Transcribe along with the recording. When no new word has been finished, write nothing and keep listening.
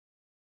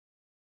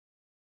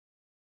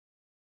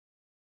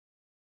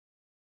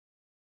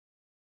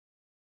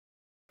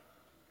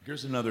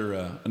Here's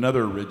another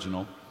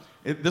original.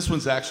 This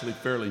one's actually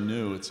fairly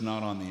new. It's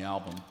not on the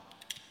album.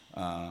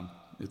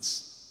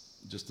 It's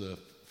just a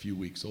few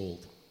weeks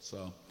old.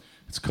 So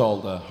it's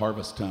called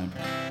Harvest Time,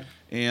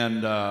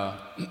 and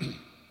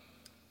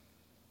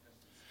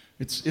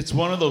it's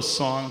one of those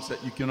songs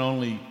that you can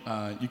only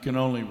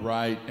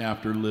write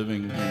after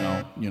living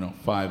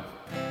 5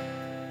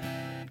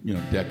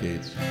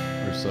 decades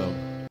or so.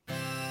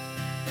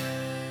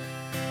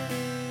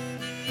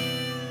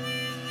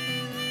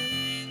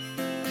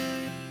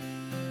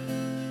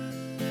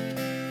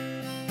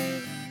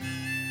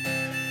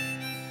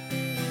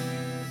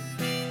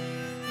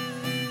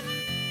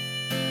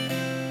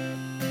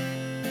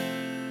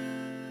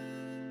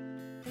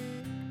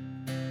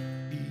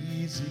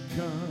 Easy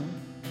come,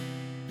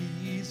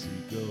 easy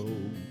go.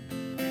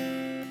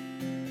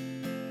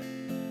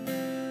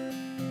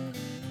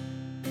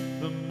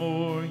 The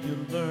more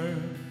you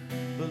learn,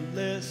 the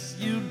less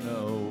you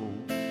know.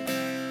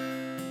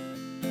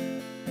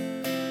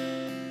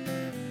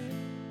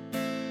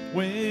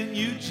 When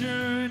you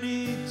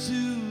journey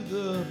to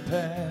the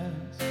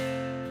past,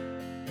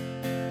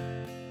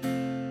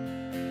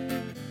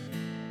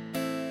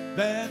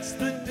 that's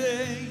the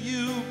day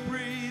you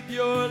breathe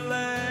your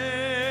last.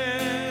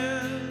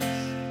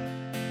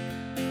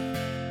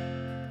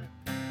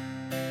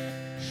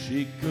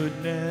 She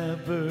could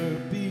never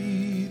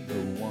be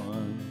the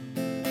one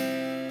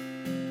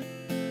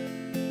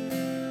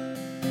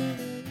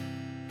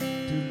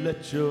to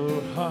let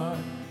your heart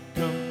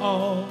come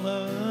all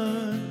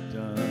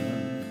undone.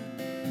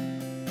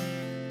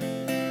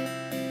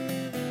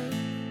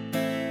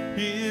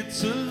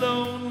 It's a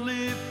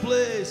lonely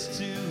place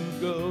to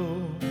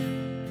go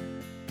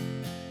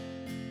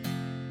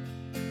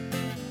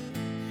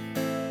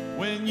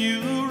when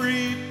you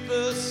reap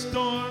the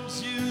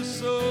storms you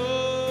sow.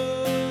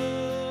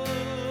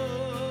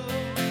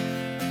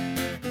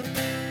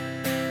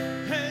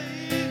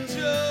 Hey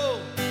Joe,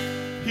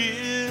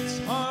 it's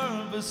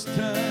harvest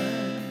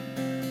time,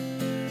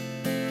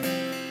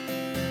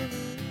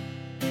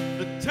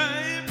 the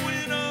time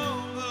when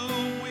all the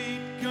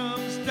wheat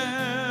comes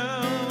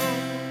down.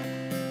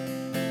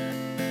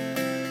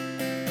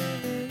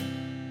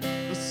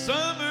 The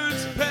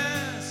summer's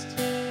past,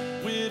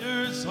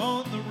 winter's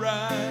on the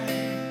rise.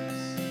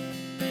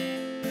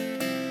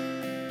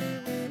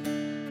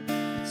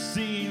 It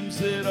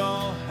seems it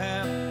all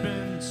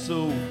happened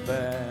so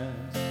fast.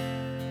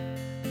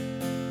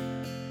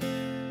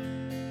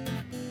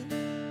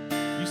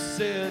 You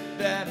said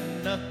that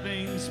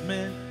nothing's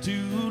meant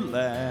to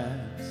last.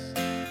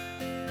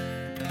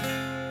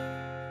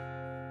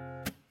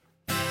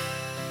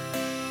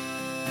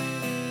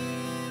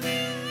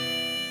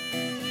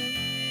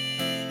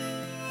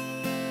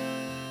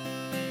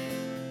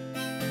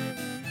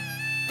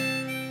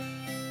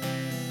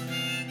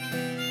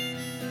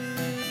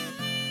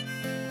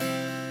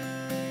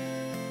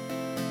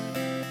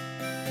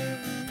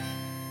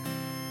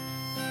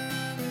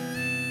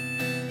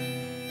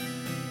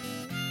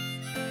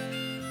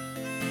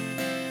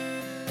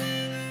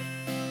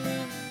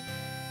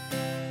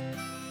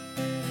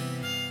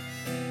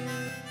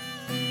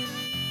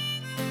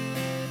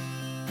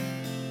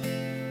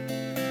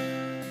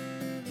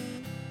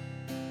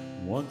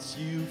 Once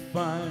you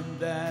find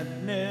that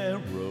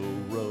narrow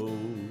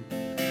road,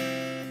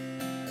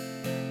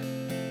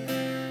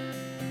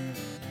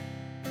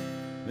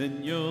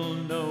 then you'll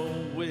know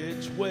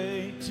which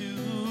way to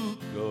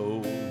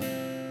go.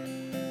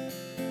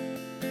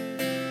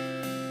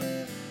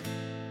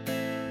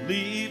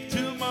 Leave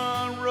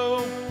tomorrow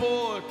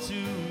for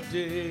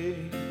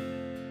today.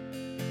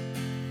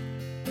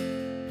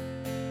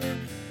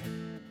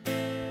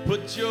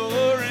 Put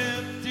your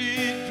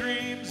empty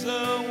dreams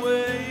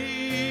away.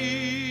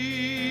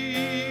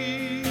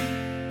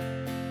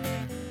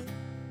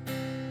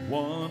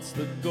 Once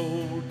the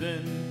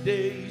golden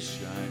days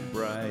shine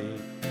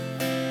bright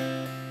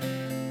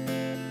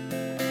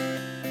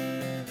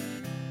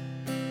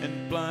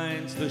and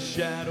blinds the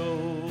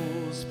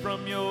shadows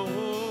from your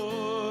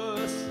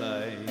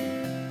sight,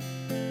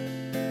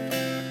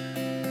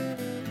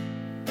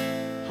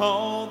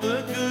 all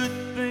the good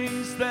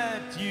things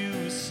that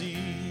you see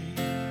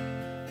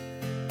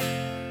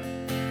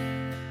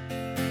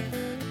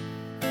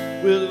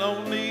will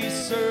only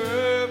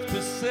serve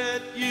to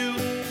set you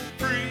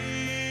free.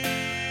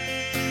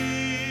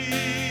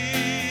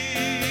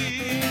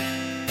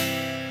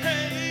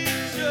 Hey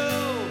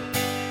Joe,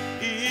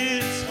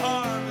 it's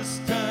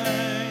harvest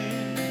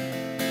time,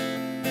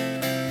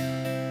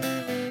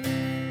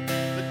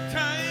 the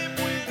time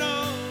when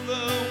all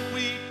the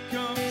wheat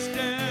comes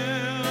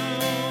down.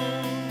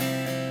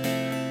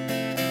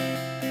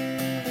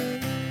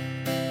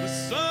 The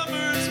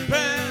summer's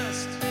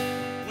past,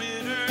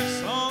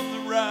 winter's on the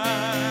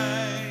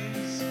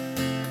rise.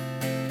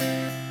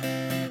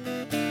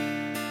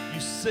 You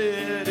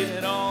said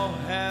it all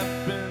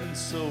happened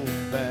so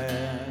fast.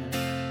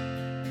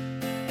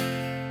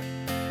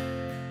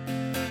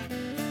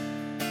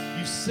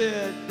 You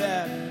said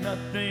that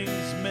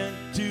nothing's meant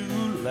to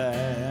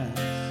last.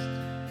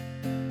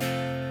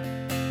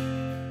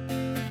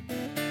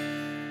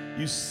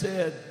 You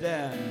said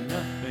that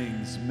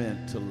nothing's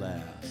meant to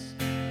last.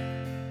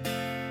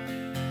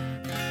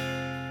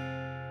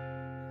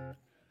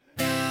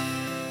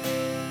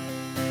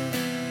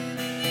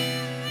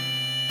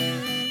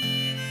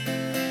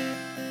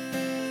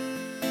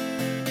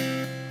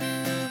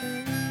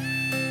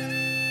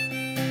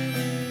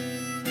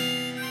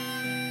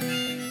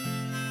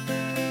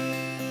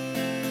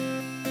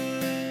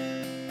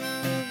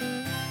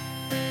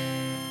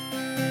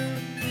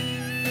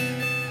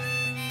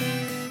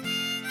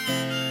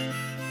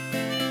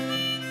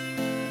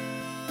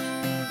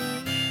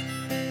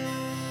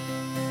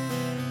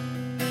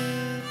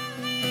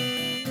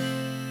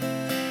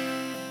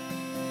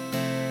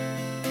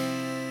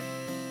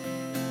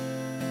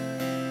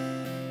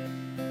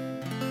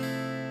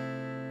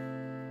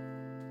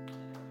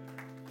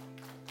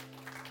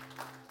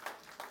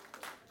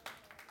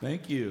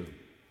 Thank you.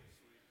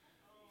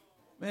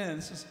 Man,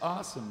 this is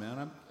awesome,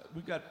 man.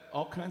 We've got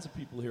all kinds of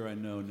people here I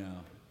know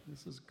now.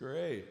 This is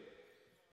great.